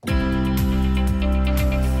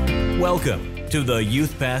Welcome to the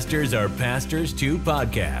Youth Pastors Are Pastors Too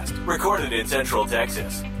podcast, recorded in Central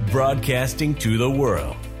Texas, broadcasting to the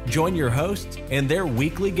world. Join your hosts and their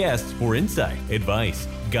weekly guests for insight, advice,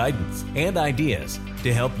 guidance, and ideas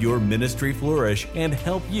to help your ministry flourish and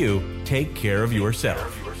help you take care of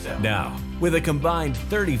yourself. Now, with a combined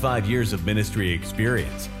 35 years of ministry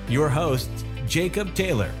experience, your hosts, Jacob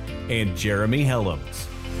Taylor and Jeremy Helms.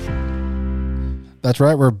 That's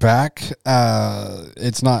right, we're back.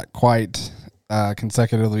 It's not quite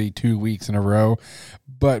consecutively 2 weeks in a row,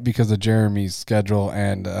 but because of Jeremy's schedule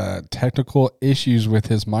and technical issues with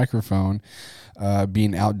his microphone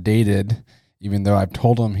being outdated, even though I've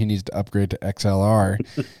told him he needs to upgrade to XLR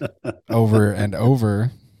over and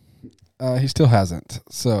over, he still hasn't.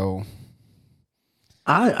 So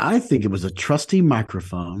I think it was a trusty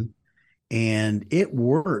microphone, and it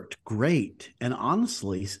worked great. And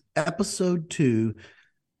honestly, season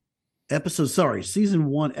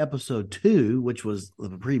 1, episode 2, which was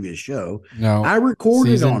the previous show. No, I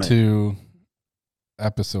recorded on it. Season 2,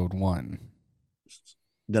 episode 1.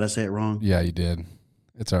 Did I say it wrong? Yeah, you did.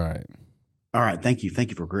 It's all right. All right. Thank you.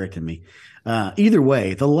 Thank you for correcting me. Either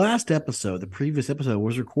way, the previous episode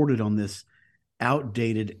was recorded on this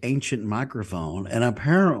outdated ancient microphone, and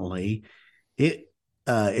apparently it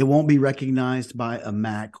won't be recognized by a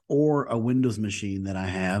Mac or a Windows machine that I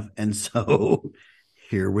have. And so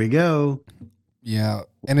here we go. Yeah.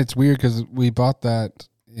 And it's weird because we bought that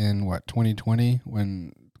in 2020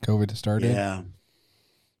 when COVID started. Yeah.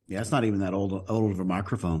 Yeah. It's not even that old of a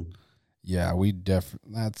microphone. Yeah.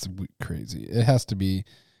 That's crazy. It has to be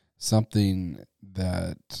something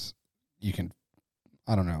that you can,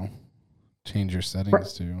 I don't know, change your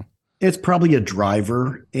settings to. It's probably a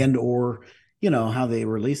driver or how they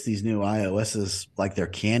release these new iOSs like they're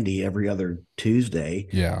candy every other Tuesday.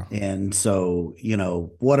 Yeah. And so,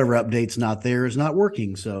 whatever update's not there is not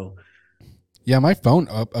working. So, yeah, my phone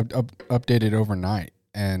updated overnight,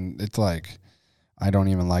 and it's like, I don't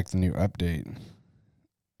even like the new update.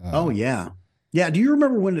 Oh, yeah. Yeah. Do you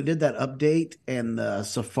remember when it did that update and the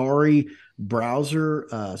Safari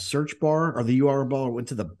browser search bar or the URL bar went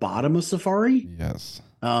to the bottom of Safari? Yes.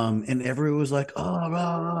 And everyone was like, oh, blah,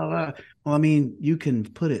 blah, blah. Well, I mean, you can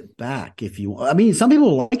put it back if you want. I mean, some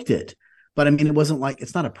people liked it, but I mean, it wasn't like,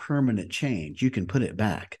 it's not a permanent change. You can put it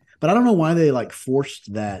back. But I don't know why they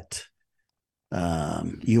forced that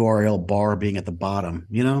URL bar being at the bottom,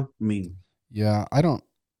 I mean. Yeah,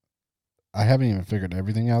 I haven't even figured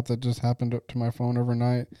everything out that just happened to my phone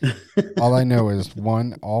overnight. All I know is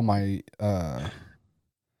all my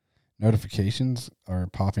notifications are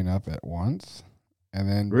popping up at once. And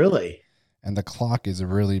then really, and the clock is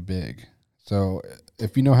really big. So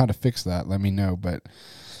if you know how to fix that, let me know. But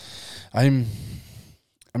I'm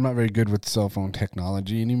not very good with cell phone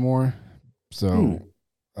technology anymore. So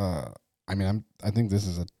I think this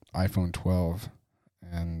is an iPhone 12,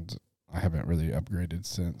 and I haven't really upgraded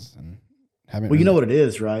since. And haven't. Well, you know what it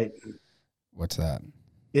is, right? What's that?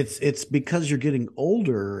 It's because you're getting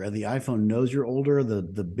older, and the iPhone knows you're older.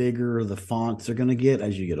 The bigger the fonts are going to get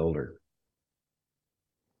as you get older.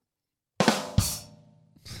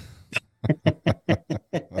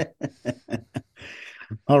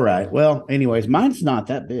 All right. Well, anyways, mine's not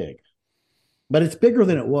that big, but it's bigger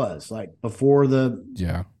than it was before the.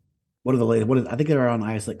 Yeah. What are the latest? I think they're on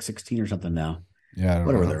iOS 16 or something now. Yeah.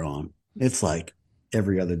 Whatever they're on. It's like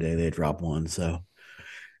every other day they drop one. So,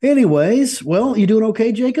 anyways, well, you doing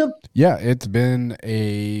okay, Jacob? Yeah, it's been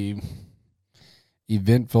a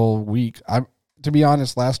eventful week. To be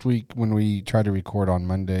honest, last week when we tried to record on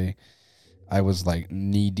Monday, I was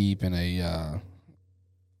knee deep in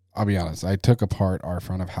I'll be honest, I took apart our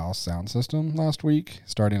front of house sound system last week,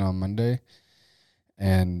 starting on Monday,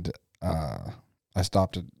 and I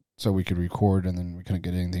stopped it so we could record, and then we couldn't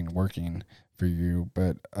get anything working for you.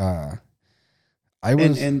 But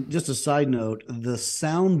And just a side note, the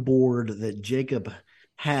soundboard that Jacob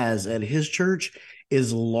has at his church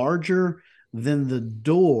is larger than the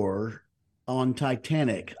door on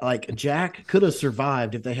Titanic. Jack could have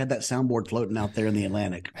survived if they had that soundboard floating out there in the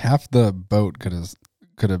Atlantic. Half the boat could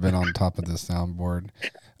have been on top of this soundboard.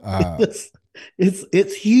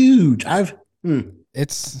 It's huge.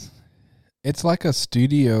 It's like a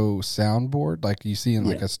studio soundboard, like you see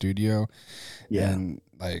in a studio. Yeah. And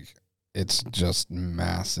it's just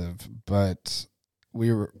massive. But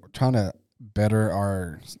we were trying to better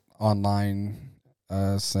our online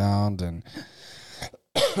sound, and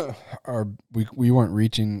we weren't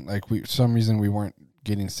reaching, for some reason we weren't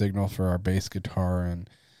getting signal for our bass guitar, and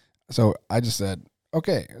so I just said,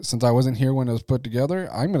 okay, since I wasn't here when it was put together,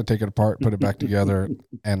 I'm going to take it apart, put it back together,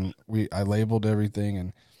 and I labeled everything,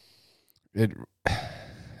 and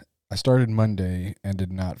I started Monday and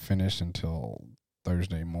did not finish until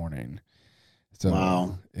Thursday morning. So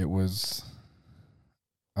Wow. I was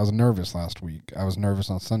nervous last week. I was nervous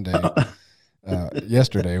on Sunday,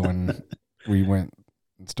 yesterday when we went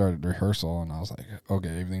and started rehearsal, and I was like,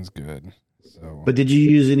 okay, everything's good. So But did you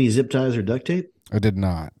use any zip ties or duct tape? I did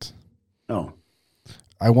not. Oh,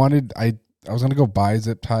 I was gonna go buy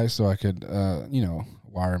zip ties so I could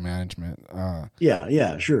wire management.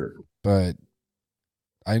 yeah, sure. But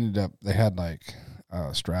I ended up they had like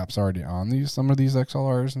straps already on some of these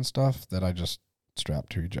XLRs and stuff that I just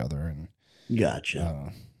strapped to each other, and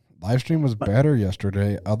Gotcha. live stream was better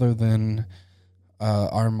yesterday other than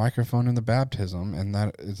our microphone in the baptism, and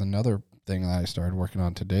that is another thing that I started working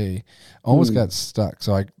on today. Almost got stuck.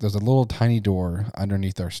 So there's a little tiny door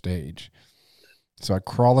underneath our stage. So I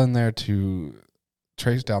crawl in there to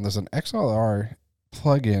trace down. There's an XLR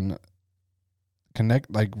plug-in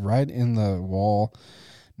connect like right in the wall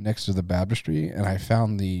next to the baptistry, and I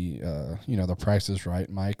found the the Price is Right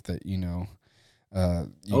mic that you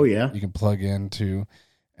can plug into.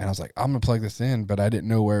 And I was like, I'm gonna plug this in, but I didn't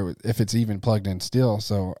know if it's even plugged in still.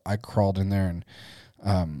 So I crawled in there,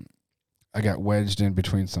 and I got wedged in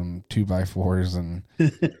between some 2x4s, and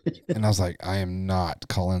I was like, I am not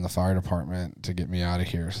calling the fire department to get me out of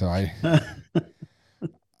here. So I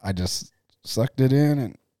just sucked it in,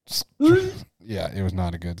 and yeah, it was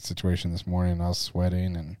not a good situation this morning. I was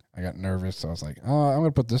sweating and I got nervous. So I was like, oh, I'm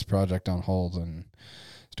gonna put this project on hold and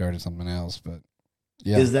started something else. But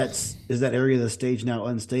yeah, is that area of the stage now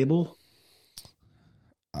unstable,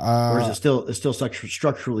 or is it's still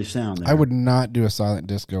structurally sound there? I would not do a silent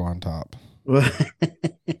disco on top.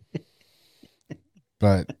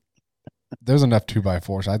 But there's enough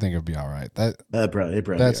 2x4s. I think it'd be all right.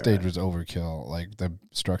 That stage was overkill. Like the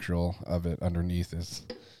structural of it underneath is,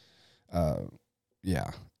 yeah.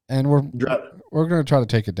 And we're gonna try to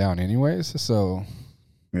take it down anyways. So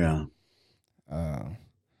yeah.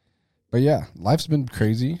 But yeah, life's been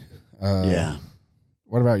crazy. Yeah.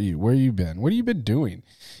 What about you? Where you been? What have you been doing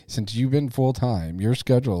since you've been full time? Your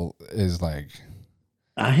schedule is like.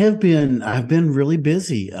 I've been really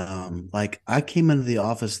busy. Like I came into the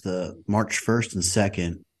office the March 1st and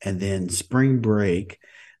 2nd, and then spring break,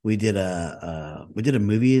 we did a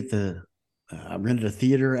movie at the I rented a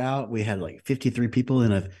theater out. We had like 53 people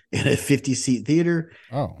in a 50-seat theater.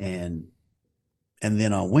 Oh. And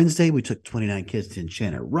then on Wednesday we took 29 kids to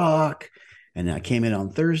Enchanted Rock, and I came in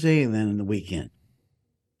on Thursday, and then in the weekend.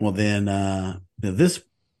 Well, then this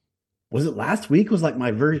was it last week was like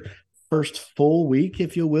my very first full week,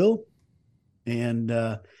 if you will. And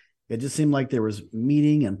it just seemed like there was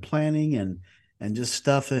meeting and planning and just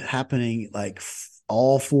stuff happening like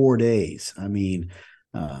all 4 days. I mean,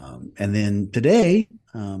 and then today,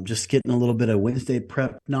 just getting a little bit of Wednesday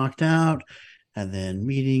prep knocked out, and then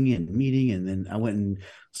meeting. And then I went and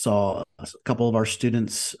saw a few of our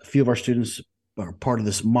students are part of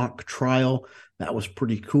this mock trial. That was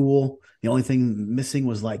pretty cool. The only thing missing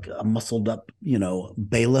was like a muscled up,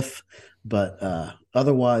 bailiff. But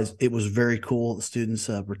otherwise, it was very cool. The students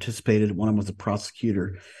participated. One of them was a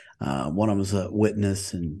prosecutor. One of them was a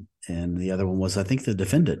witness, and the other one was, I think, the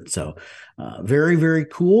defendant. So very, very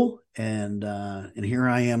cool. And here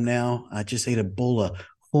I am now. I just ate a bowl of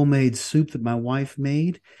homemade soup that my wife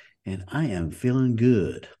made, and I am feeling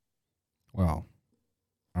good. Wow.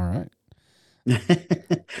 All right.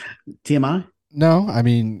 TMI? No, I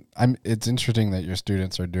mean, it's interesting that your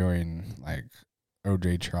students are doing like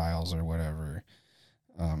OJ trials or whatever.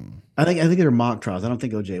 I think they're mock trials. I don't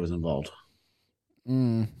think OJ was involved.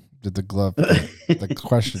 Did the glove fit? The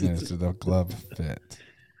question is, did the glove fit?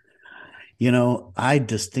 I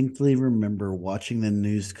distinctly remember watching the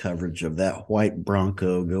news coverage of that white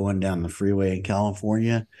Bronco going down the freeway in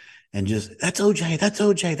California, and just, that's OJ, that's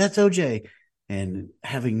OJ, that's OJ, and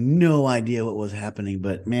having no idea what was happening.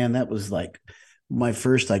 But man, that was like my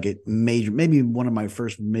first, maybe one of my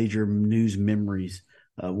first major news memories,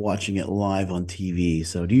 watching it live on TV.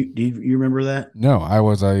 So do you remember that? No, I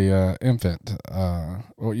was a infant.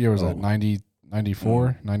 What year was that? 90,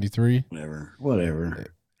 94, 93? Whatever.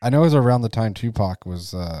 I know it was around the time Tupac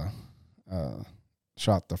was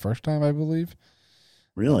shot the first time, I believe.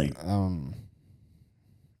 Really?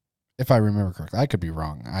 If I remember correctly. I could be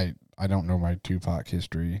wrong. I don't know my Tupac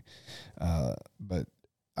history, but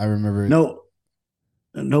I remember.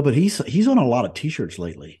 No, but he's on a lot of T-shirts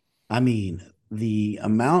lately. I mean, the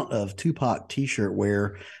amount of Tupac T-shirt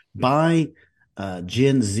wear by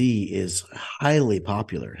Gen Z is highly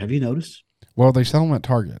popular. Have you noticed? Well, they sell them at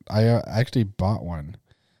Target. I actually bought one.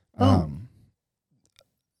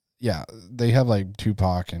 Yeah, they have like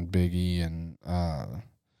Tupac and Biggie and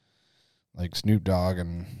like Snoop Dogg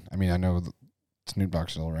and I mean, I know Snoop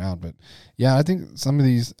Dogg's still around, but yeah, I think some of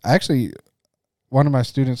these actually. One of my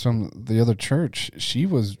students from the other church, she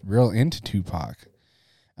was real into Tupac.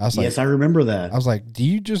 Yes, I remember that. I was like, do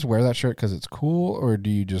you just wear that shirt because it's cool, or do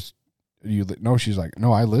you? No, she's like,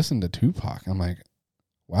 no, I listen to Tupac. I'm like,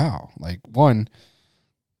 wow, like one,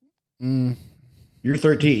 you're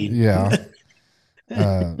 13, yeah,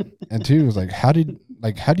 and two was like, how do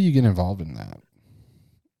you get involved in that?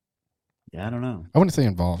 Yeah, I don't know. I wouldn't say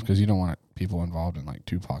involved because you don't want people involved in like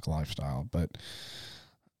Tupac lifestyle, but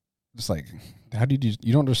just like, how do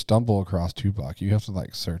you don't just stumble across Tupac. You have to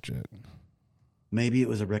like search it. Maybe it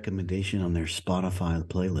was a recommendation on their Spotify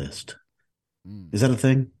playlist. Is that a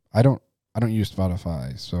thing? I don't use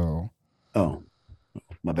Spotify, so. Oh,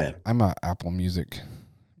 my bad. I'm a Apple Music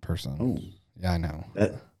person. Oh, yeah, I know.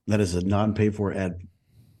 That is a non-paid for ad.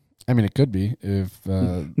 I mean, it could be if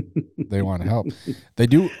they want to help.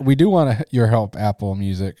 We do want your help, Apple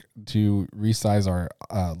Music, to resize our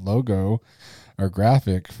logo, our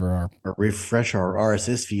graphic for our or refresh our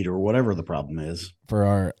RSS feed or whatever the problem is for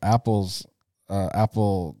our Apple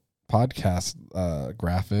podcast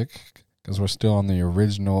graphic, because we're still on the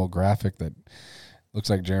original graphic that looks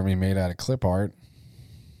like Jeremy made out of clip art.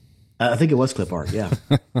 I think it was clip art. Yeah,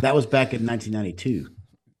 that was back in 1992.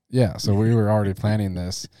 Yeah, so we were already planning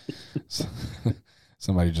this. So,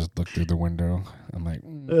 somebody just looked through the window. I'm like,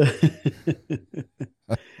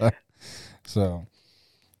 so,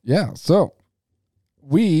 yeah. So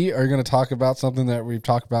we are going to talk about something that we've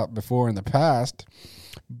talked about before in the past.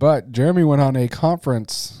 But Jeremy went on a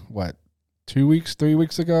conference, 3 weeks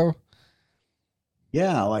ago?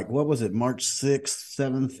 Yeah, like what was it? March 6th,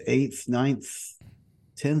 7th, 8th, 9th,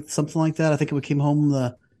 10th, something like that. I think we came home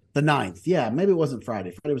the 9th. Yeah, maybe it wasn't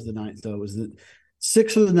Friday. Friday was the 9th. So it was the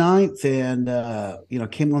 6th or the 9th,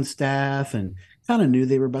 and came on staff and kind of knew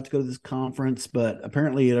they were about to go to this conference, but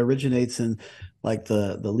apparently it originates in like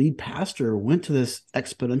the lead pastor went to this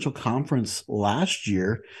exponential conference last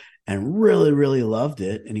year and really, really loved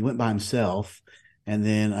it. And he went by himself. And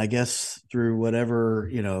then I guess through whatever,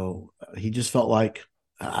 he just felt like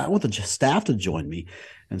I want the staff to join me.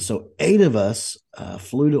 And so 8 of us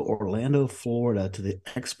flew to Orlando, Florida to the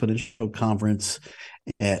Exponential Conference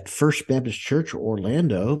at First Baptist Church,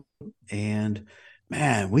 Orlando. And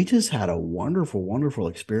man, we just had a wonderful, wonderful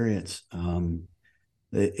experience.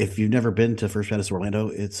 If you've never been to First Baptist Orlando,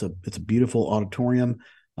 it's a beautiful auditorium.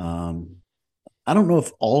 I don't know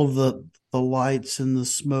if all of the lights and the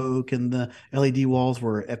smoke and the LED walls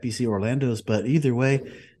were FBC Orlando's, but either way,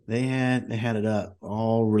 they had it up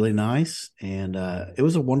all really nice, and it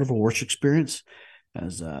was a wonderful worship experience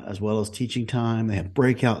as well as teaching time. They had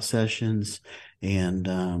breakout sessions, and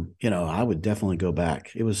I would definitely go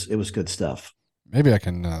back. It was good stuff. Maybe I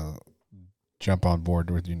can jump on board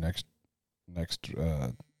with you next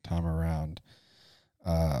time around.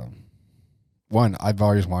 One, I've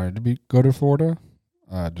always wanted to go to Florida.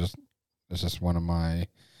 It's just one of my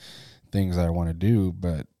things that I want to do,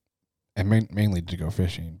 but and mainly to go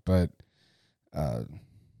fishing. But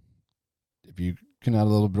if you can add a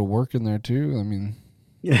little bit of work in there too, I mean,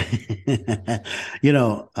 yeah.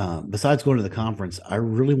 Besides going to the conference, I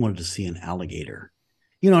really wanted to see an alligator.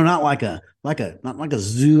 Not like a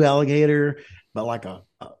zoo alligator, but like a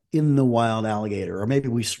in the wild alligator. Or maybe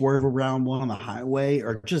we swerve around one on the highway,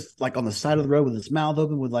 or just like on the side of the road with its mouth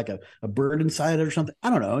open with like a bird inside it or something. I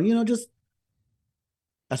don't know. Just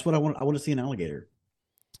that's what I want. I want to see an alligator.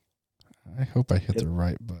 I hope I hit the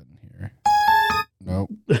right button here.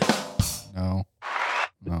 Nope. No.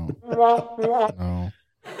 No. No. No.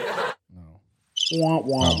 Womp,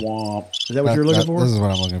 womp, womp. Is that what you're looking for? This is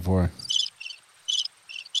what I'm looking for.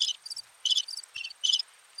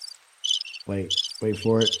 Wait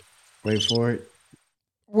for it. Wait for it.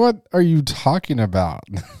 What are you talking about?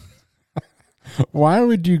 Why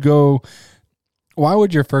would your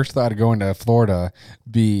first thought of going to Florida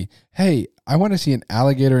be, hey, I want to see an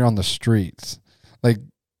alligator on the streets? Like,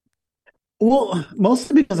 well,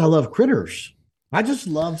 mostly because I love critters. I just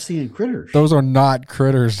love seeing critters. Those are not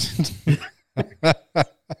critters. They're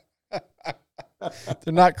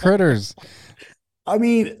not critters. I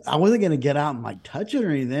mean, I wasn't going to get out and like touch it or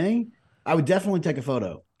anything. I would definitely take a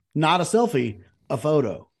photo, not a selfie, a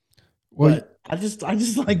photo. Well, but I just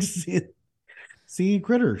like seeing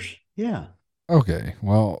critters. Yeah. Okay.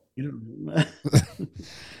 Well, okay.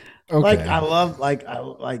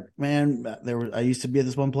 Like man, I used to be at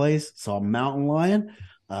this one place, saw a mountain lion.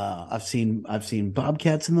 I've seen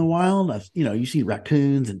bobcats in the wild. You see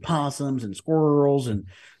raccoons and possums and squirrels and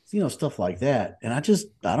stuff like that. And I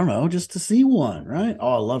don't know, just to see one, right?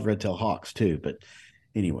 Oh, I love red-tailed hawks too. But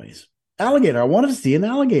anyways, alligator. I wanted to see an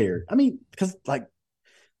alligator. I mean, because like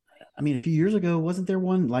I mean, a few years ago, wasn't there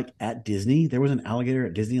one like at Disney? There was an alligator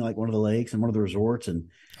at Disney, like one of the lakes and one of the resorts, and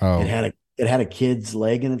it Oh, had a kid's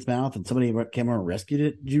leg in its mouth, and somebody came over and rescued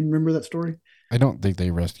it. Do you remember that story? I don't think they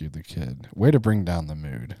rescued the kid. Way to bring down the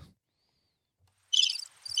mood.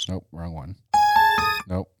 Nope, wrong one.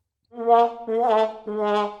 Nope.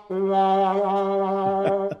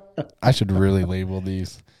 I should really label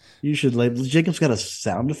these. You should label. Jacob's got a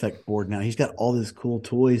sound effect board now. He's got all these cool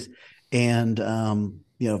toys, and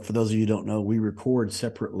for those of you who don't know, we record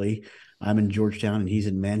separately. I'm in Georgetown, and he's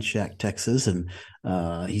in Manchac, Texas, and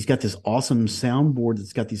he's got this awesome soundboard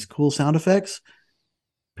that's got these cool sound effects.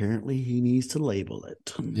 Apparently, he needs to label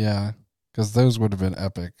it. Yeah, because those would have been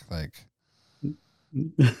epic, like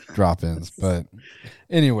drop-ins. But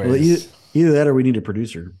anyways, well, either that or we need a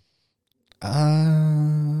producer.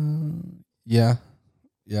 Yeah.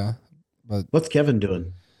 But What's Kevin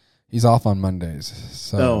doing? he's off on Mondays.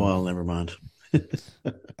 So Oh well, never mind.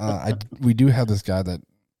 we do have this guy that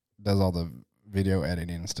does all the video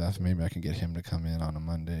editing and stuff. Maybe I can get him to come in on a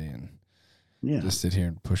Monday and just sit here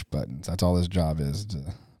and push buttons. That's all his job is,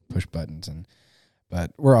 to push buttons.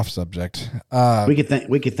 But we're off subject. We could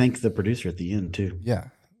thank the producer at the end too. Yeah.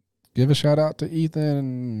 Give a shout out to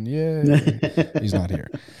Ethan. Yeah. He's not here.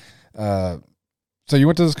 So you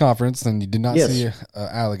went to this conference and you did not see an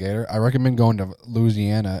alligator. I recommend going to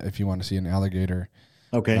Louisiana if you want to see an alligator.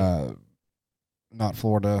 Okay. Not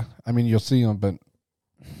Florida. I mean, you'll see them, but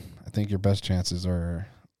I think your best chances are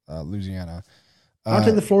Louisiana. Aren't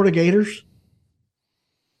they the Florida Gators?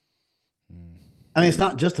 I mean, it's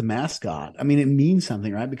not just a mascot. I mean, it means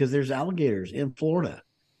something, right? Because there's alligators in Florida.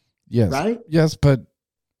 Yes. Right? Yes, but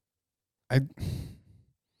I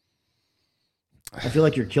feel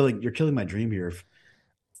like you're killing my dream here of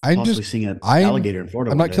I'm possibly just seeing an alligator in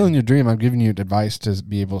Florida. I'm not killing your dream. I'm giving you advice to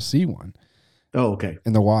be able to see one. Oh, okay.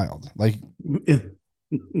 In the wild. Like I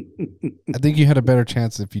think you had a better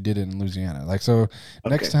chance if you did it in Louisiana. Like, so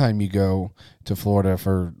next time you go to Florida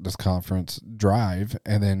for this conference, drive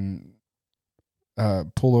and then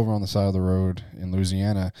pull over on the side of the road in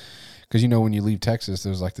Louisiana. Because, when you leave Texas,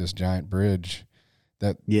 there's like this giant bridge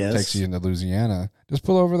that takes you into Louisiana. Just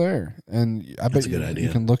pull over there. And I bet you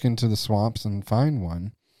can look into the swamps and find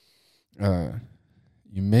one.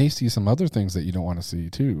 You may see some other things that you don't want to see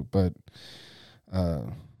too, but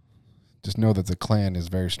just know that the clan is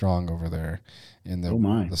very strong over there in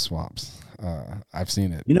the swamps. I've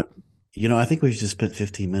seen it. I think we just spent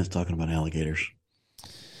 15 minutes talking about alligators.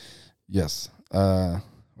 Yes.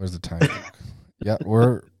 Where's the time? Yeah,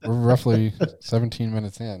 we're roughly 17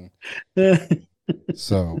 minutes in.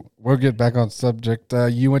 So we'll get back on subject.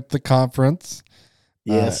 You went to the conference.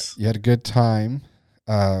 Yes. You had a good time.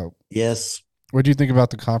 Yes. What do you think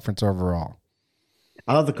about the conference overall?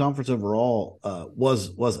 I thought the conference overall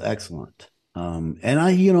was excellent. And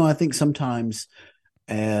I think sometimes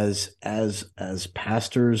as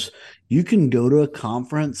pastors, you can go to a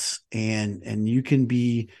conference and you can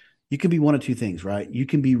be one of two things, right? You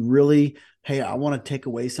can be really, hey, I want to take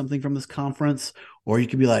away something from this conference, or you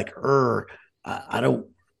can be like,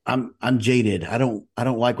 I'm jaded. I don't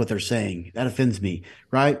like what they're saying. That offends me,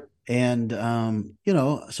 right? And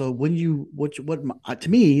so when to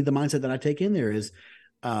me, the mindset that I take in there is,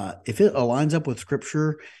 if it aligns up with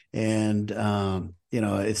scripture and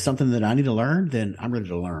it's something that I need to learn, then I'm ready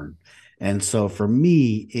to learn. And so for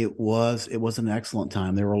me, it was an excellent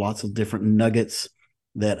time. There were lots of different nuggets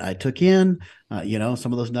that I took in,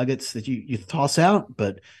 some of those nuggets that you toss out,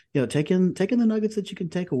 but taking the nuggets that you can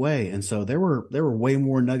take away. And so there were way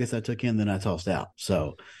more nuggets I took in than I tossed out.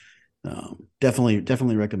 So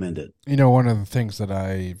definitely recommend it. One of the things that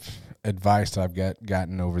advice I've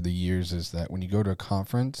gotten over the years is that when you go to a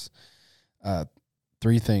conference,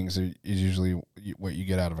 three things is usually what you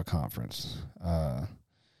get out of a conference.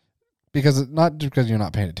 Because not just because you're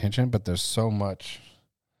not paying attention, but there's so much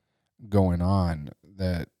going on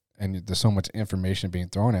and there's so much information being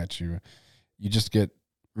thrown at you. You just get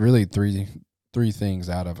really three things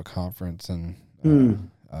out of a conference. And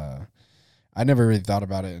I never really thought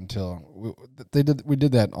about it until we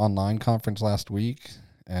did that online conference last week,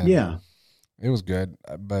 and it was good.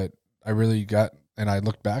 But I really I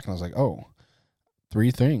looked back and I was like, oh, three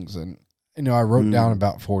things, and I wrote down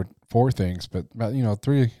about four things, but about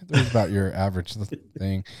three is about your average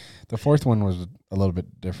thing. The fourth one was a little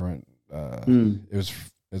bit different. It was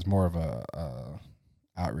more of a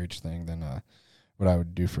outreach thing than what I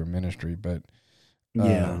would do for ministry. But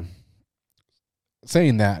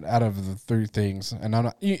saying that, out of the three things,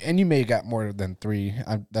 and you may have got more than three.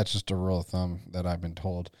 That's just a rule of thumb that I've been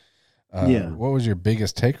told. What was your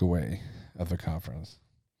biggest takeaway of the conference?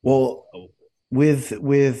 Well, with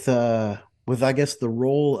with I guess the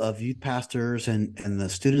role of youth pastors and the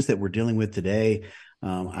students that we're dealing with today,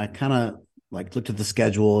 I kind of like looked at the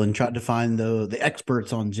schedule and tried to find the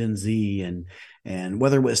experts on Gen Z and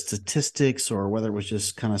whether it was statistics or whether it was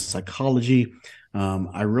just kind of psychology.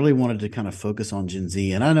 I really wanted to kind of focus on Gen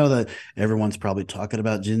Z, and I know that everyone's probably talking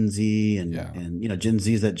about Gen Z, Yeah. and Gen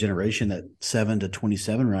Z is that generation that 7 to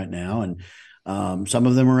 27 right now, and some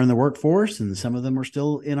of them are in the workforce, and some of them are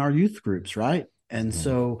still in our youth groups, right? And Mhm.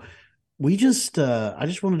 so we just I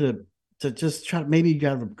just wanted to just try to maybe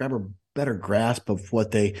grab a better grasp of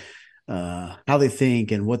what they how they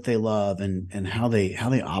think and what they love and how they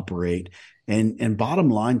operate. And bottom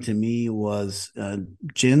line to me was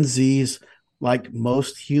Gen Z's, like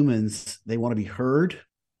most humans, they want to be heard,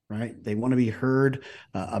 right? They want to be heard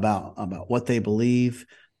about what they believe.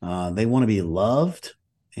 They want to be loved,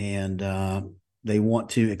 and they want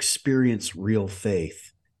to experience real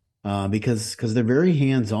faith because they're very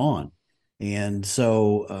hands on. And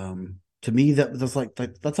so to me, that's like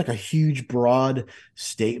a huge, broad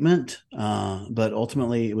statement. But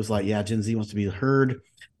ultimately, it was like, yeah, Gen Z wants to be heard,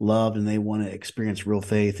 loved, and they want to experience real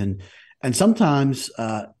faith. And sometimes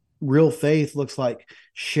real faith looks like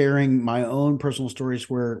sharing my own personal stories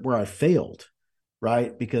where I failed,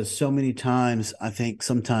 right? Because so many times, I think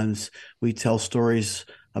sometimes we tell stories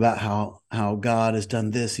about how God has done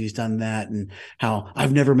this, He's done that, and how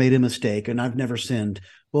I've never made a mistake and I've never sinned.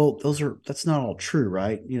 Well, that's not all true,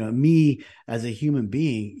 right? Me as a human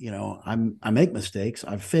being, I make mistakes,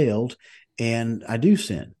 I've failed, and I do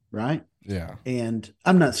sin, right? Yeah. And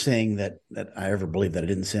I'm not saying that I ever believe that I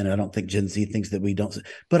didn't sin. I don't think Gen Z thinks that we don't sin,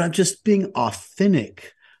 but I'm just being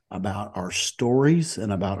authentic about our stories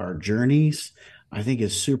and about our journeys. I think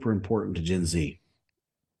is super important to Gen Z.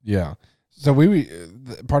 Yeah. So we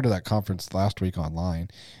part of that conference last week online,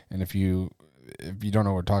 and if you don't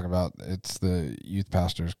know what we're talking about, it's the Youth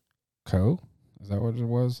Pastors Co. Is that what it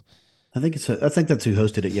was? I think that's who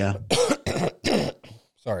hosted it. Yeah.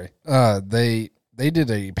 Sorry. They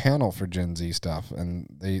did a panel for Gen Z stuff, and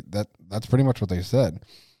that's pretty much what they said.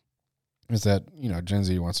 Is that Gen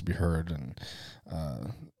Z wants to be heard and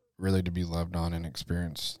really to be loved on and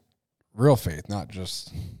experience real faith, not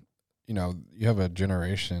just you have a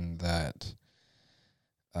generation that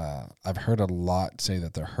I've heard a lot say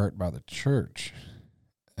that they're hurt by the church,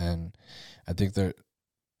 and I think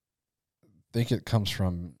it comes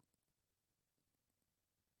from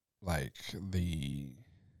like the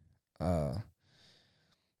how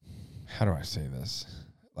do I say this?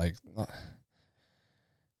 Like,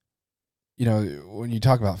 when you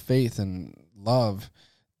talk about faith and love,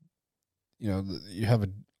 you have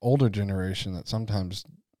an older generation that sometimes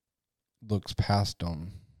looks past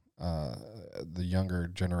them, the younger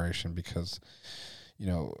generation, because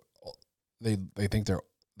they think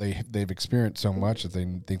they've experienced so much that they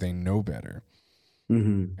think they know better,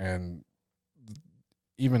 Mm-hmm. and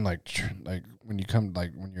even like when you come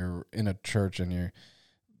like when you're in a church and you're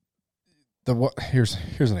here's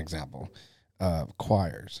an example.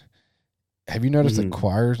 Choirs. Have you noticed that Mm-hmm.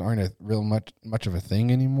 choirs aren't a real much of a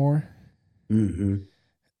thing anymore? Mm-hmm.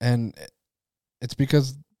 And it's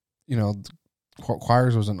because you know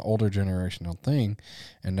choirs was an older generational thing,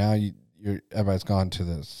 and now everybody's gone to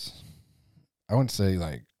this. I wouldn't say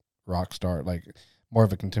like rock star, like more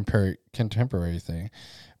of a contemporary thing.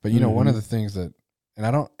 But one of Mm-hmm. the things that,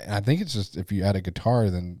 and I think it's just if you add a guitar,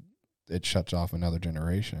 then it shuts off another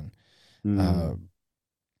generation. Uh, Mm-hmm.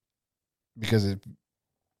 because if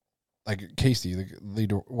like Casey,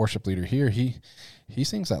 the worship leader here, he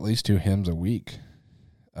sings at least 2 hymns a week,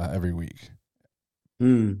 every week,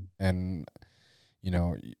 Mm-hmm. and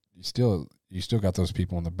you still got those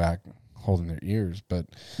people in the back holding their ears, but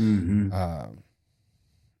Mm-hmm. uh,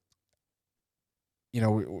 you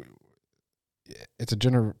know, it's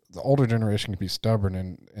the older generation can be stubborn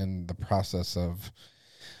in the process of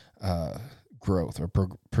growth or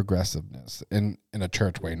progressiveness in a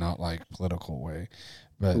church way, not like political way,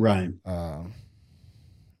 but Right.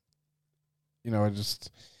 it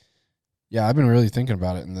just yeah, I've been really thinking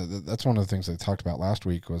about it, and that's one of the things they talked about last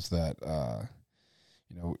week was that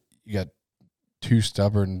you got two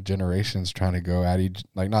stubborn generations trying to go at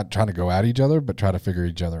not trying to go at each other, but try to figure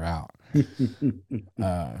each other out.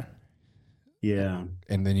 Uh, Yeah.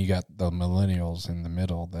 and then you got the millennials in the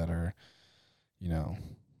middle that are, you know,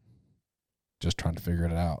 just trying to figure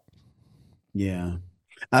it out. Yeah.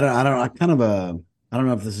 I don't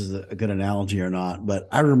know if this is a good analogy or not, but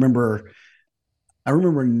I remember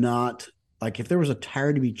not like if there was a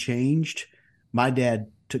tire to be changed, my dad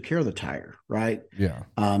took care of the tire, right? Yeah.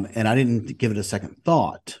 And I didn't give it a second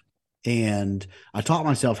thought. And I taught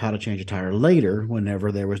myself how to change a tire later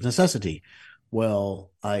whenever there was necessity.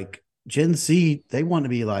 Well, like Gen Z, they want to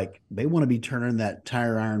be like, they want to be turning that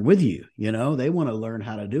tire iron with you. They want to learn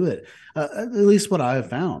how to do it. At least what I have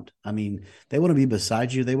found. I mean, they want to be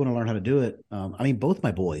beside you. They want to learn how to do it. I mean, both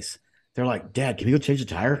my boys, they're like, Dad, can we go change the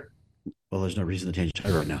tire? Well, there's no reason to change the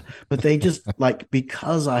tire right now, but they just like,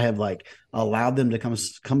 because I have like allowed them to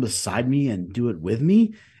come beside me and do it with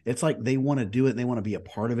me. It's like they want to do it. And they want to be a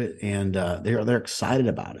part of it, and they're excited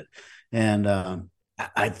about it. And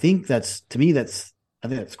I think that's, to me, I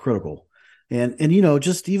think that's critical. And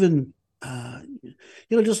just even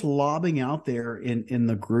just lobbing out there in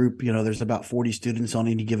the group. There's about 40 students on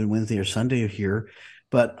any given Wednesday or Sunday here,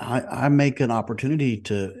 but I make an opportunity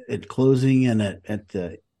to, at closing and at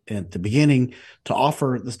the beginning, to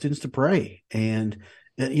offer the students to pray. And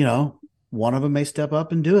one of them may step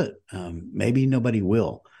up and do it. Maybe nobody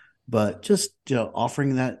will, but just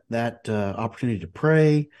offering that opportunity to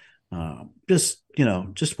pray, just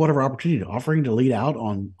whatever opportunity, offering to lead out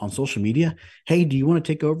on social media. Hey, do you want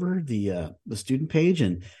to take over the student page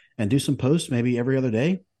and do some posts maybe every other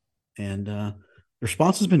day? And the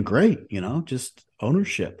response has been great. Just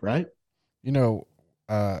ownership, right? In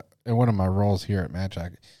one of my roles here at Match,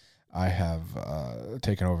 I have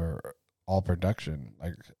taken over all production,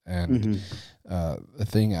 and the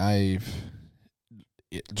thing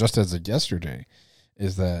just as of yesterday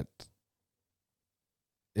is that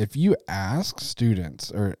if you ask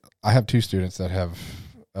students, or I have 2 students that have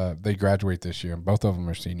they graduate this year, and both of them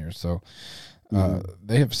are seniors, so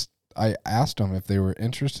I asked them if they were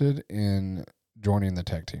interested in joining the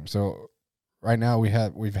tech team. So right now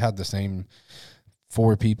we've had the same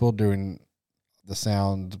 4 people doing the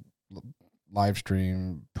sound, live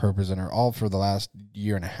stream, PurPresenter, all for the last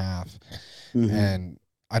year and a half. And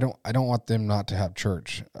I don't want them not to have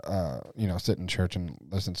church, sit in church and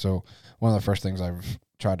listen. So one of the first things I've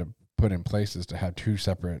tried to put in place is to have 2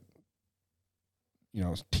 separate,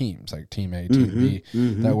 teams, like team A, team B.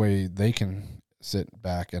 That way they can sit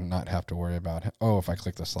back and not have to worry about, if I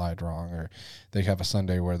click the slide wrong, or they have a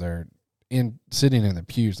Sunday where they're sitting in the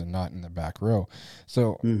pews and not in the back row.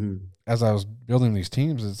 So as I was building these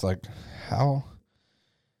teams, it's like, who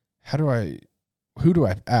do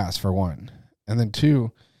I ask, for one? And then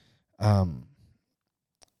 2, I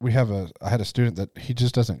had a student that he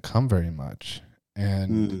just doesn't come very much.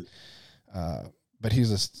 And, but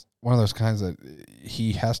he's one of those kinds that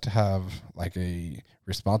he has to have like a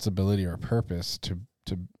responsibility or a purpose to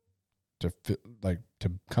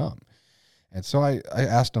come. And so I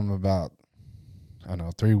asked him about,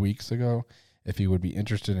 3 weeks ago, if he would be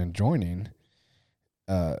interested in joining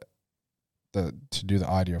to do the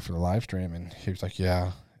audio for the live stream. And he was like,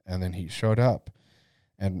 yeah. And then he showed up.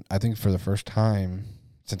 And I think for the first time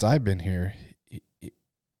since I've been here,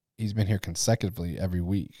 he's been here consecutively every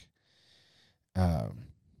week.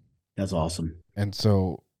 That's awesome. And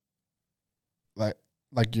so, like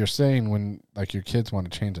you're saying, when like your kids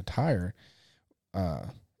want to change a tire,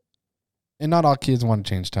 and not all kids want to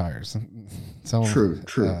change tires. True.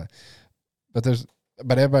 But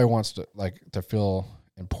everybody wants to feel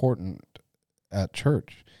important at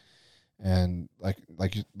church. And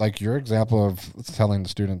like your example of telling the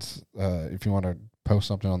students, if you want to post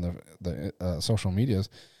something on the social medias,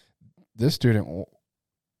 this student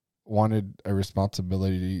wanted a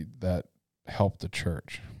responsibility that helped the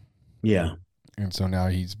church. Yeah. And so now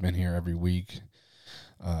he's been here every week.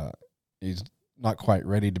 He's not quite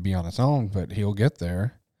ready to be on his own, but he'll get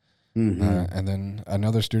there. And then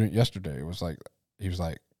another student yesterday was like,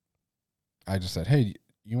 I just said, hey,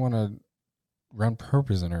 you want to run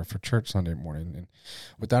PurPresenter for church Sunday morning? And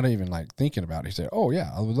without even thinking about it, he said, oh yeah,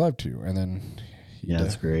 I would love to. And then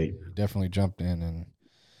that's great. He definitely jumped in. And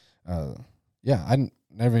I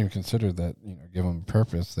never even considered that, give them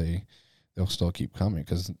purpose. They'll still keep coming,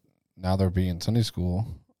 because now they'll be in Sunday school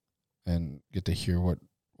and get to hear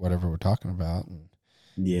whatever we're talking about, and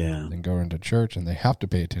then go into church, and they have to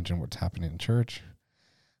pay attention to what's happening in church.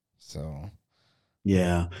 So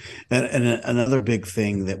and another big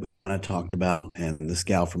thing that we kind of talked about, and this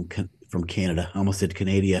gal from Canada, I almost said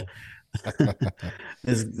Canada.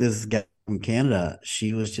 this gal from Canada,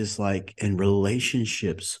 she was just like, and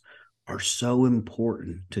relationships are so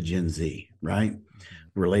important to Gen Z, right?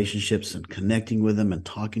 Relationships and connecting with them and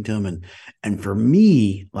talking to them. And for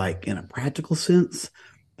me, like in a practical sense,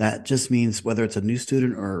 that just means whether it's a new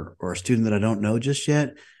student or a student that I don't know just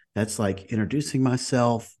yet, that's like introducing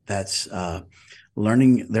myself. That's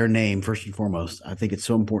learning their name first and foremost. I think it's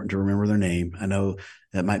so important to remember their name. I know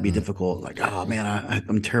that might be difficult. Like, oh man,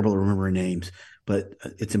 I'm terrible at remembering names, but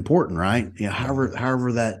it's important, right? However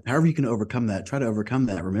you can overcome that, try to overcome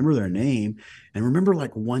that. Remember their name, and remember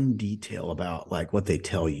like one detail about like what they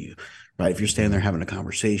tell you, right? If you're standing there having a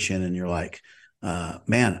conversation and you're like,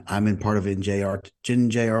 man, I'm in part of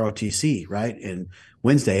NJROTC, right? And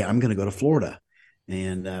Wednesday, I'm going to go to Florida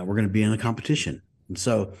and we're going to be in a competition. And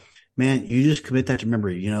so, man, you just commit that to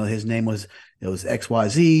memory. His name was, it was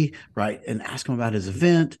XYZ, right? And ask him about his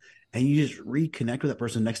event. And you just reconnect with that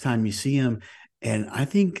person next time you see him. And I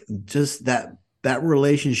think just that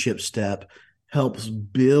relationship step helps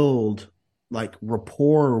build like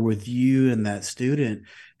rapport with you and that student,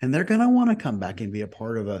 and they're going to want to come back and be a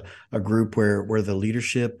part of a group where the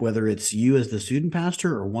leadership, whether it's you as the student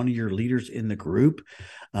pastor or one of your leaders in the group,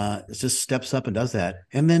 it just steps up and does that.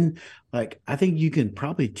 And then like I think you can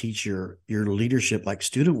probably teach your leadership like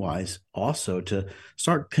student wise also to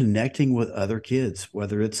start connecting with other kids,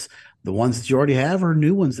 whether it's the ones that you already have or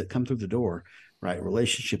new ones that come through the door, right?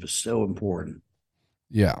 Relationship is so important.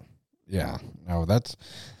 Yeah. Yeah. No, that's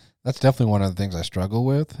definitely one of the things I struggle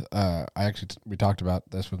with. We talked about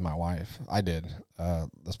this with my wife. I did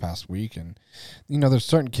this past week, and there's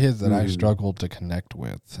certain kids that I struggled to connect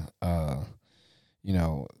with.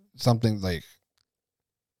 Something like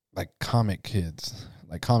comic kids,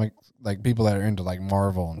 like people that are into like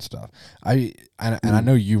Marvel and stuff. And I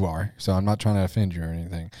know you are, so I'm not trying to offend you or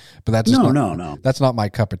anything. But that's just no. That's not my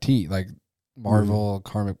cup of tea. Like Marvel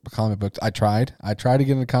comic books. I tried to get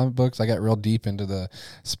into comic books. I got real deep into the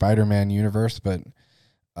Spider-Man universe, but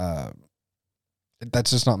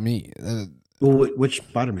that's just not me. Well, which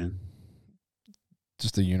Spider-Man?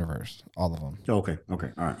 Just the universe, all of them. Okay, all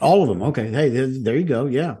right, all of them. Okay, hey, there you go.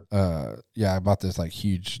 Yeah. I bought this like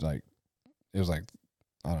huge, like it was like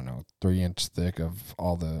I don't know, 3-inch thick of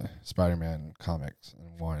all the Spider-Man comics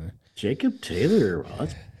in one. Jacob Taylor, wow,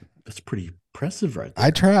 that's pretty impressive, right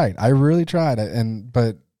there. I really tried,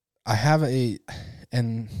 but I have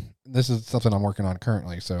and this is something I'm working on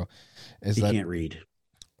currently. So, you can't read.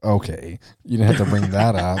 Okay, you didn't have to bring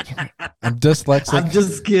that up. I'm dyslexic. I'm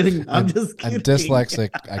just kidding. I'm dyslexic.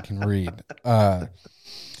 I can read.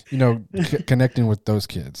 Connecting with those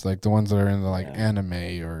kids, like the ones that are into like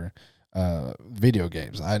anime or video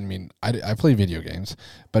games. I mean, I play video games,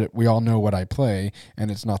 but we all know what I play, and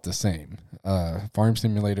it's not the same. Farm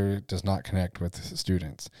Simulator does not connect with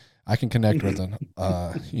students. I can connect with an,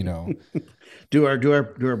 Do our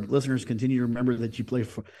listeners continue to remember that you play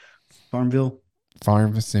Farmville?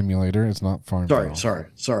 Farm Simulator. It's not Farmville.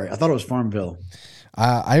 Sorry. I thought it was Farmville.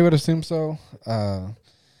 I would assume so.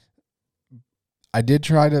 I did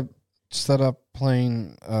try to set up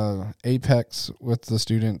playing Apex with the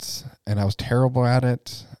students, and I was terrible at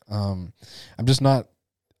it. I'm just not.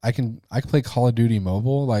 I can play Call of Duty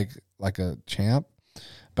Mobile like a champ,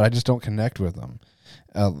 but I just don't connect with them.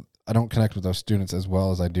 I don't connect with those students as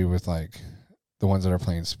well as I do with like the ones that are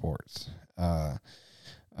playing sports.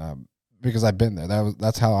 Because I've been there.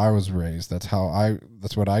 That's how I was raised. That's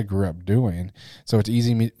what I grew up doing. So it's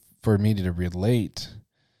easy for me to relate.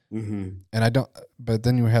 Mm-hmm. And I don't. But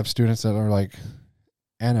then you have students that are like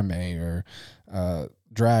anime or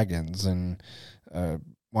dragons and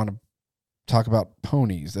want to talk about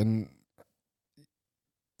ponies, and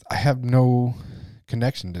I have no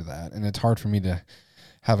connection to that, and it's hard for me to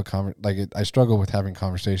have I struggle with having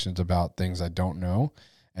conversations about things I don't know,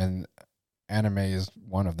 and anime is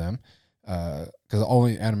one of them. Because the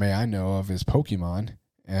only anime I know of is Pokemon,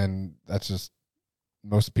 and that's just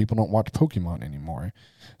most people don't watch Pokemon anymore.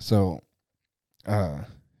 So, I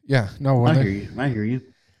hear you.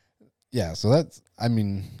 Yeah, so I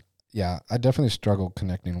definitely struggle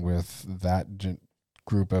connecting with that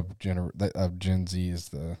group of Gen Z is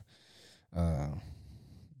the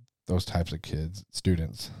those types of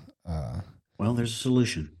students. Well, there's a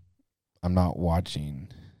solution. I'm not watching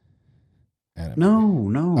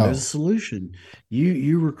anime. No, there's a solution.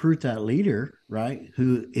 You recruit that leader, right,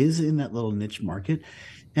 who is in that little niche market,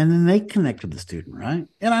 and then they connect with the student, right?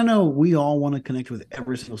 And I know we all want to connect with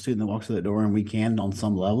every single student that walks through the door, and we can on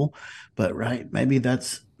some level, but right, maybe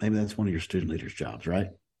that's one of your student leaders' jobs, right?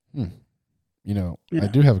 Yeah. I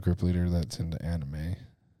do have a group leader that's into anime.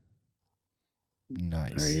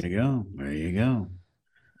 Nice. There you go.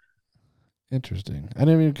 Interesting. I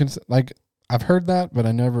didn't even I've heard that, but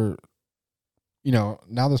I never.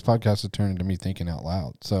 Now this podcast has turned into me thinking out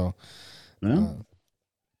loud. So, Well,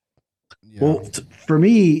 for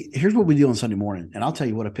me, here's what we do on Sunday morning, and I'll tell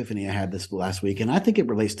you what epiphany I had this last week, and I think it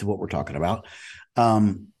relates to what we're talking about.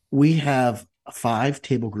 We have 5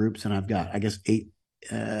 table groups, and I've got, I guess,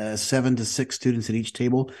 7 to 6 students at each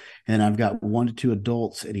table, and I've got 1 to 2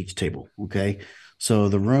 adults at each table. Okay, so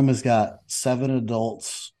the room has got 7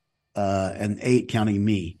 adults and 8 counting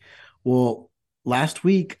me. Well, last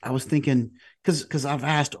week I was thinking, because I've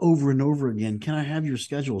asked over and over again, can I have your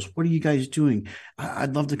schedules? What are you guys doing?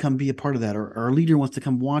 I'd love to come be a part of that. Or our leader wants to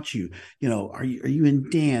come watch you. Are you in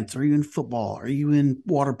dance? Are you in football? Are you in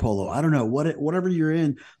water polo? I don't know. Whatever you're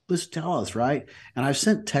in, just tell us, right? And I've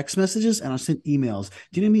sent text messages and I've sent emails.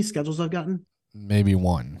 Do you know how many schedules I've gotten? Maybe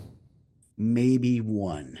one. Maybe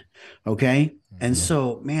one. Okay. And Mhm.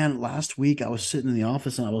 so, man, last week I was sitting in the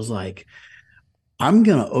office and I was like, I'm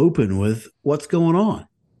going to open with what's going on.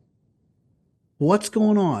 What's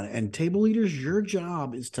going on? And table leaders, your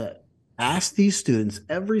job is to ask these students,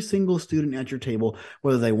 every single student at your table,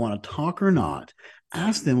 whether they want to talk or not,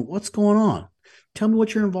 ask them what's going on. Tell me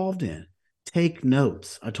what you're involved in. Take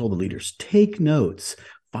notes. I told the leaders, take notes,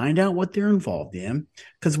 find out what they're involved in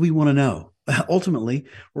because we want to know. Ultimately,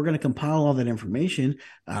 we're going to compile all that information.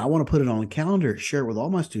 I want to put it on a calendar, share it with all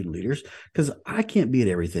my student leaders because I can't be at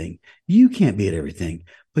everything. You can't be at everything.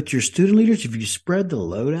 But your student leaders, if you spread the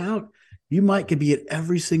load out, you might could be at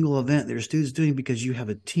every single event that your students doing because you have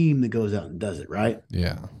a team that goes out and does it, right?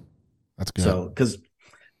 Yeah, that's good. So, because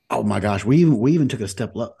oh my gosh, we even took a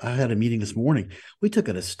step up. I had a meeting this morning. We took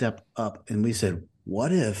it a step up and we said,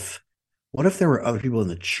 what if there were other people in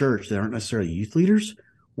the church that aren't necessarily youth leaders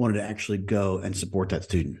wanted to actually go and support that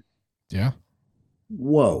student? Yeah.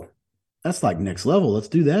 Whoa, that's like next level. Let's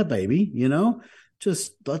do that, baby.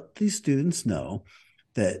 Just let these students know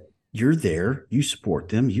that you're there, you support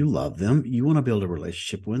them, you love them, you want to build a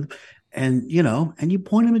relationship with them, and you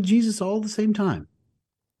point them at Jesus all at the same time.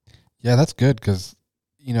 Yeah, that's good because,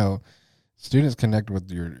 you know, students connect with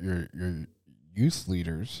your youth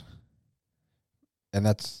leaders, and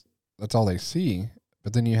that's all they see.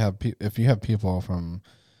 But then you have if you have people from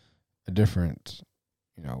a different,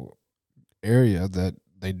 you know, area that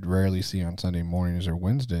they rarely see on Sunday mornings or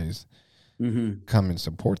Wednesdays Mm-hmm. come and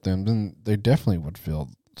support them, then they definitely would feel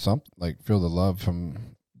the love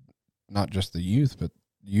from not just the youth, but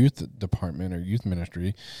youth department or youth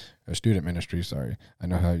ministry or student ministry. Sorry, I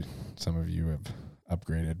know how some of you have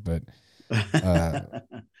upgraded, but uh,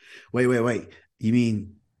 Wait. You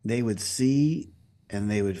mean they would see and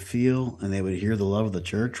they would feel and they would hear the love of the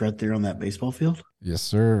church right there on that baseball field? yes,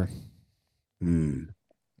 sir. Mm.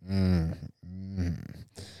 Mm, mm.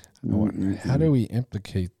 How do Mm-mm-mm. we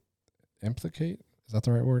implicate? Is that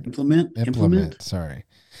the right word? Implement, Implement. Sorry,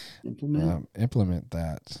 implement. implement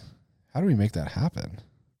that. How do we make that happen?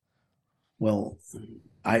 Well,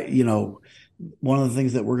 one of the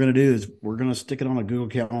things that we're going to do is we're going to stick it on a Google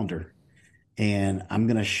Calendar and I'm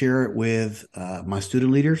going to share it with my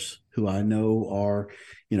student leaders who I know are,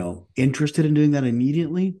 interested in doing that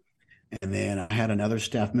immediately. And then I had another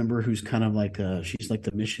staff member who's kind of like she's like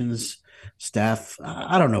the missions staff.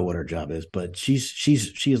 I don't know what her job is, but she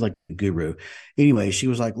is like a guru. Anyway, she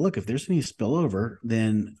was like, "Look, if there's any spillover,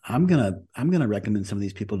 then I'm gonna recommend some of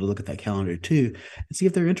these people to look at that calendar too and see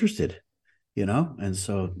if they're interested." And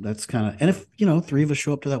so that's kind of, and if three of us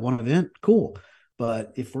show up to that one event, cool.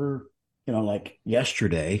 But if we're like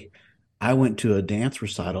yesterday, I went to a dance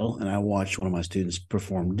recital and I watched one of my students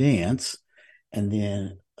perform dance, and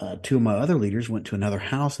then two of my other leaders went to another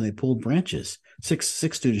house and they pulled branches. Six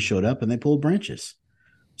students showed up and they pulled branches.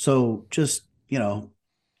 So just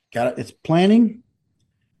got it. It's planning,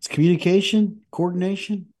 it's communication,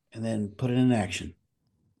 coordination, and then put it in action.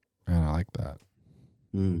 Man, I like that.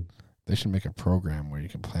 Mm, They should make a program where you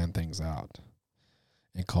can plan things out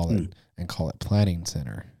and mm. call it planning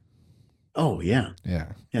center. Oh yeah,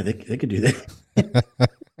 Yeah. yeah. They could do that.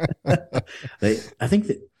 I think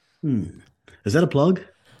that. Hmm. Is that a plug?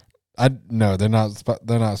 I no, they're not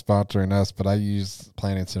sponsoring us, but I use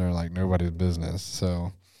planning center like nobody's business.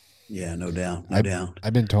 So Yeah, no doubt, no I doubt.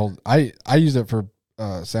 I've been told I use it for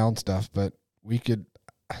sound stuff, but we could,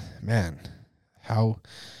 man, how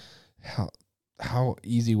how how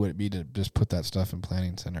easy would it be to just put that stuff in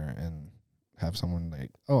planning center and have someone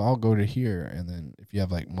like, oh, I'll go to here, and then if you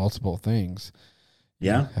have like multiple things,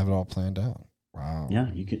 you Yeah, have it all planned out. Wow.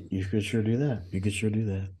 yeah. You could sure do that. You could sure do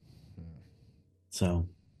that. So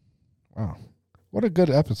Wow. What a good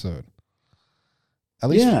episode.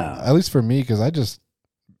 yeah, At least for me, because I just,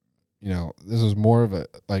 this was more of a,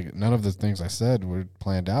 like, none of the things I said were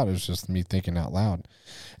planned out. It was just me thinking out loud,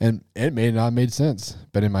 and it may not made sense,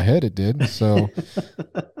 but in my head it did. So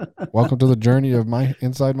welcome to the journey of my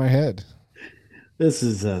inside my head. this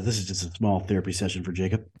is just a small therapy session for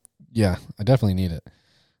Jacob. Yeah, I definitely need it.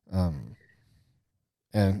 Um,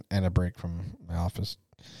 and a break from my office.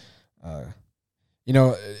 Uh,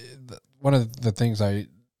 one of the things I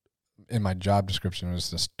in my job description was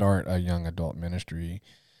to start a young adult ministry,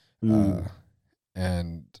 Mm,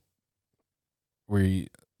 and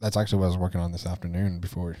that's actually what I was working on this afternoon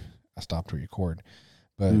before I stopped to record.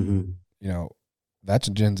 But mm-hmm. that's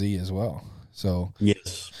Gen Z as well. So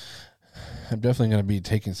Yes. I'm definitely going to be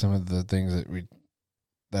taking some of the things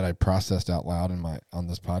that I processed out loud on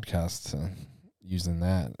this podcast, using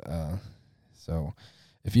that. So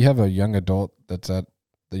if you have a young adult that's at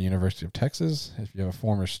the University of Texas, if you have a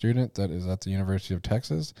former student that is at the University of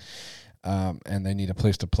Texas, and they need a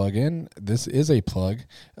place to plug in, this is a plug.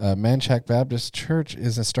 Manchac Baptist Church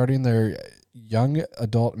is starting their young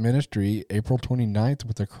adult ministry April 29th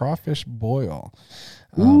with a crawfish boil.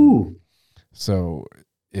 Ooh. So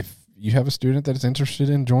if you have a student that is interested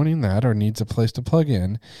in joining that or needs a place to plug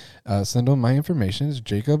in, send them my information. It's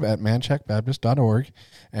jacob@manchacbaptist.org,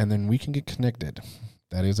 and then we can get connected.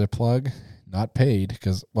 That is a plug, not paid,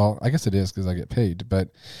 because, well, I guess it is because I get paid, but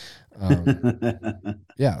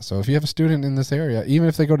yeah. So if you have a student in this area, even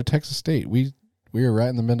if they go to Texas State, we are right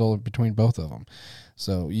in the middle between both of them.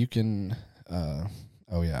 So you can,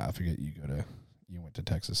 oh yeah, I forget you went to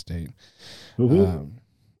Texas State.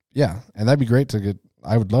 Yeah, and that'd be great to get.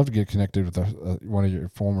 I would love to get connected with one of your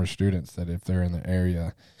former students that if they're in the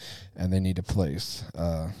area and they need a place,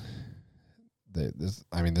 this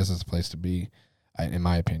is a place to be, in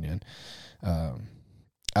my opinion.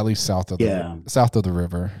 At least south of the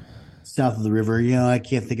river. South of the river, I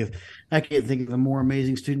can't think of a more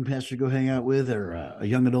amazing student pastor to go hang out with, or a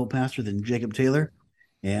young adult pastor than Jacob Taylor,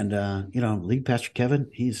 and lead pastor Kevin.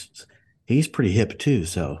 He's pretty hip too,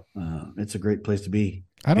 so it's a great place to be.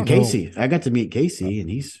 I don't know. Casey, I got to meet Casey,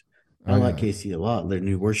 and I like Casey a lot. Their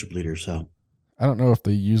new worship leader. So I don't know if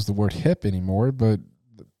they use the word hip anymore, but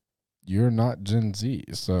you're not Gen Z,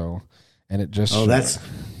 so, and it just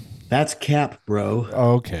that's cap, bro.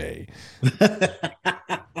 Okay.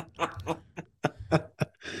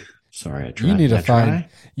 Sorry, I tried.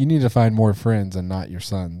 You need to find more friends and not your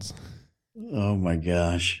sons. Oh my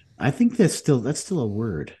gosh. I think that's still a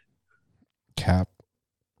word. Cap.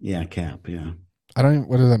 Yeah, cap, yeah.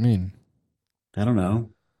 What does that mean? I don't know.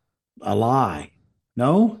 A lie.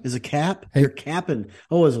 No? Is a cap? Hey. You're capping.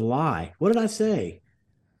 Oh, is a lie. What did I say?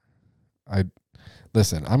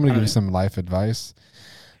 Listen, I'm gonna give you some life advice.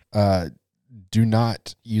 Do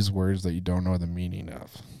not use words that you don't know the meaning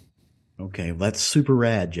of. Okay, well, that's super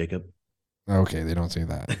rad, Jacob. Okay, they don't say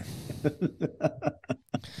that.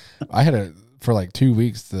 I had for like 2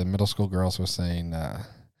 weeks, the middle school girls were saying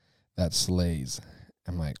that slays.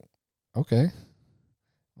 I'm like, okay.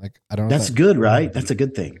 Like, I don't know. That's good, right? That's a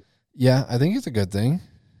good thing. Yeah, I think it's a good thing.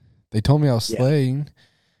 They told me I was slaying.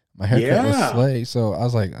 My haircut was slay. So I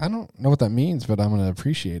was like, I don't know what that means, but I'm going to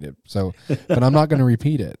appreciate it. So, but I'm not going to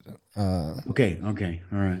repeat it. Okay. All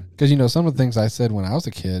right. Because, some of the things I said when I was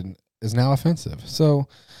a kid is now offensive. So,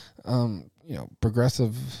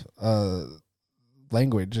 progressive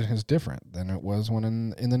language is different than it was when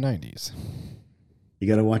in the 90s. You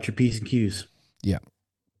got to watch your P's and Q's. Yeah.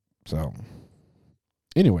 So,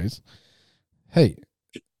 anyways, hey,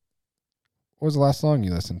 what was the last song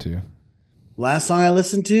you listened to? Last song I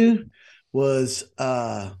listened to was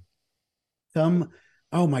oh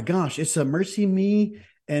my gosh, it's a Mercy Me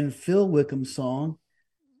and Phil Wickham song.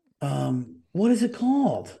 What is it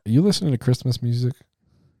called? Are you listening to Christmas music?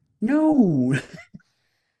 No.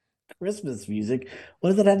 Christmas music. What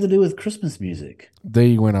does that have to do with Christmas music?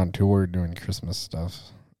 They went on tour doing Christmas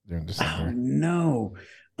stuff during December. Oh no.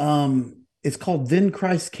 It's called Then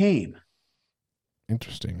Christ Came.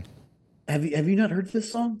 Interesting. Have you not heard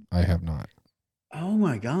this song? I have not. Oh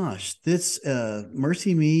my gosh. This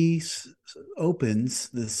Mercy Me opens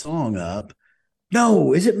the song up.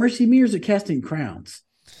 No, is it Mercy Me or is it Casting Crowns?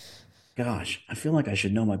 Gosh, I feel like I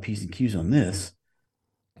should know my P's and Q's on this.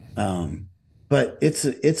 But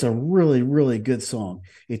it's a really, really good song.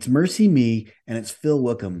 It's Mercy Me and it's Phil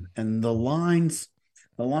Wickham. And the lines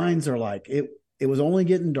are like, it was only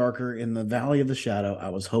getting darker in the valley of the shadow. I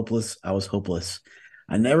was hopeless.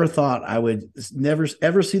 I never thought I would never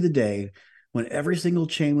ever see the day when every single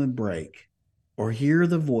chain would break or hear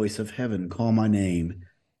the voice of heaven call my name.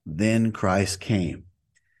 Then Christ came.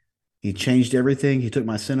 He changed everything. He took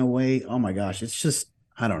my sin away. Oh my gosh. It's just,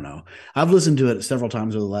 I don't know. I've listened to it several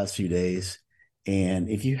times over the last few days. And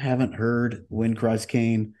if you haven't heard When Christ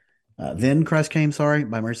Came, Then Christ Came,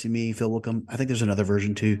 by Mercy Me, Phil Wickham. I think there's another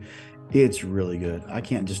version too. It's really good. I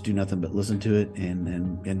can't just do nothing but listen to it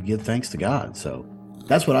and give thanks to God. So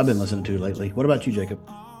that's what I've been listening to lately. What about you, Jacob?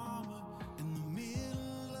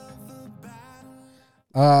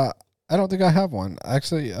 I don't think I have one.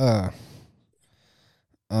 Actually,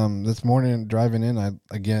 this morning driving in, I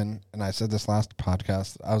said this last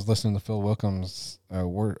podcast, I was listening to Phil Wickham's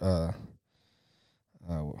what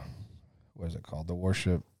is it called? The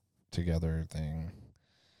worship together thing.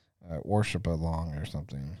 Worship along or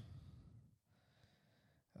something.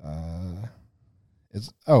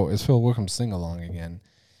 It's Phil Wickham's Sing Along again.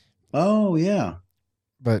 Oh yeah.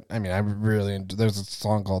 But I mean, I really there's a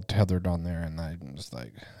song called Tethered on there, and I'm just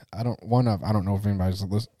like, I don't know if anybody's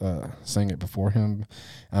sang it before him.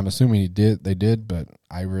 I'm assuming they did, but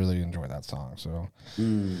I really enjoy that song. So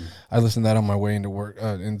I listened to that on my way into work,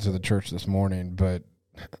 into the church this morning. But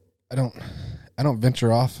I don't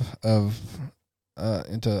venture off of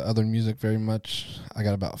into other music very much. I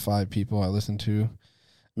got about 5 people I listen to,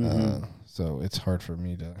 so it's hard for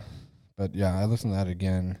me to. But yeah, I listened to that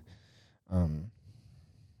again.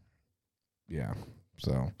 Yeah,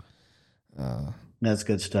 so that's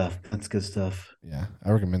good stuff. That's good stuff. Yeah,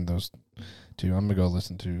 I recommend those 2. I'm gonna go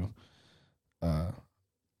listen to.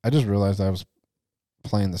 I just realized I was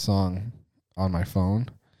playing the song on my phone,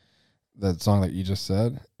 that song that you just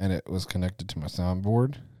said, and it was connected to my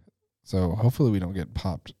soundboard. So hopefully we don't get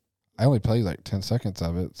popped. I only played like 10 seconds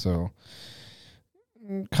of it, so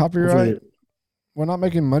copyright. We're not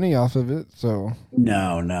making money off of it, so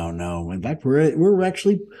no. In fact, we're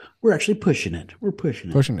actually pushing it. We're pushing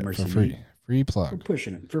it for free. Free plug. We're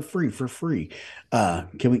pushing it for free.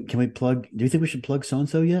 Can we plug? Do you think we should plug so and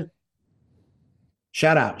so yet?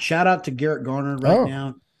 Shout out to Garrett Garner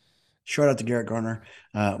now. Shout out to Garrett Garner.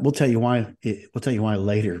 We'll tell you why. We'll tell you why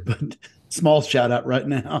later, but small shout out right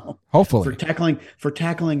now. Hopefully for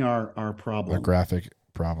tackling our problem, the graphic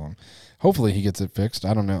problem. Hopefully he gets it fixed.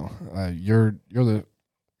 I don't know. You're the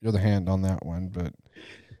hand on that one, but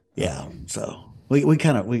yeah. So we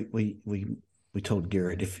told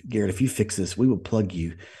Garrett, if you fix this, we will plug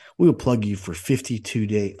you. We will plug you for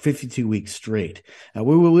 52 weeks straight. We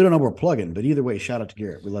don't know we're plugging, but either way, shout out to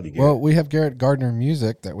Garrett. We love you, Garrett. Well, we have Garrett Gardner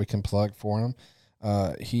Music that we can plug for him.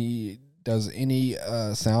 He does any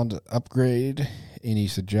sound upgrade, any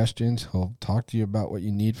suggestions. He'll talk to you about what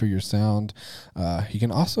you need for your sound. He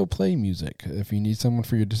can also play music if you need someone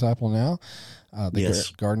for your Disciple Now. The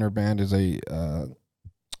Garrett Gardner Band is a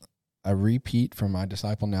repeat from my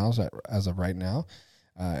Disciple Nows as of right now,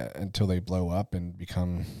 until they blow up and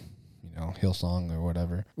become, Hillsong or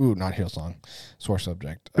whatever. Ooh, not Hillsong. Source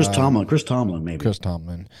Subject. Chris Tomlin, maybe. Chris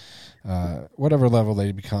Tomlin. Whatever level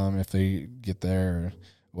they become, if they get there, or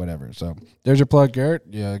whatever. So there's your plug, Garrett.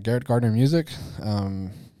 Yeah, Garrett Gardner Music.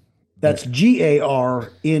 That's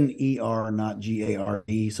Garner, not Gare.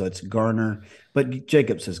 So it's Garner, but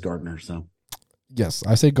Jacob says Gardner. So yes,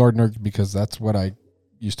 I say Gardner because that's what I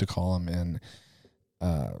used to call him, and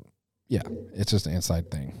yeah, it's just an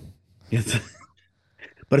inside thing. Yes.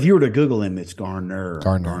 But if you were to Google him, it's Garner,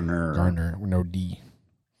 no D.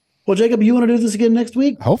 Well, Jacob, you want to do this again next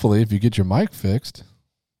week? Hopefully, if you get your mic fixed.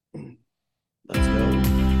 Let's go.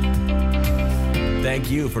 Thank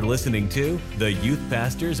you for listening to the Youth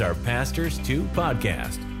Pastors Are Pastors Too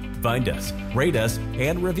podcast. Find us, rate us,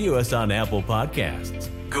 and review us on Apple Podcasts,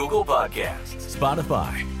 Google Podcasts,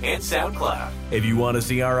 Spotify, and SoundCloud. If you want to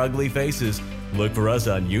see our ugly faces, look for us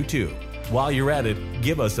on YouTube. While you're at it,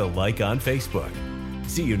 give us a like on Facebook.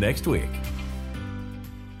 See you next week.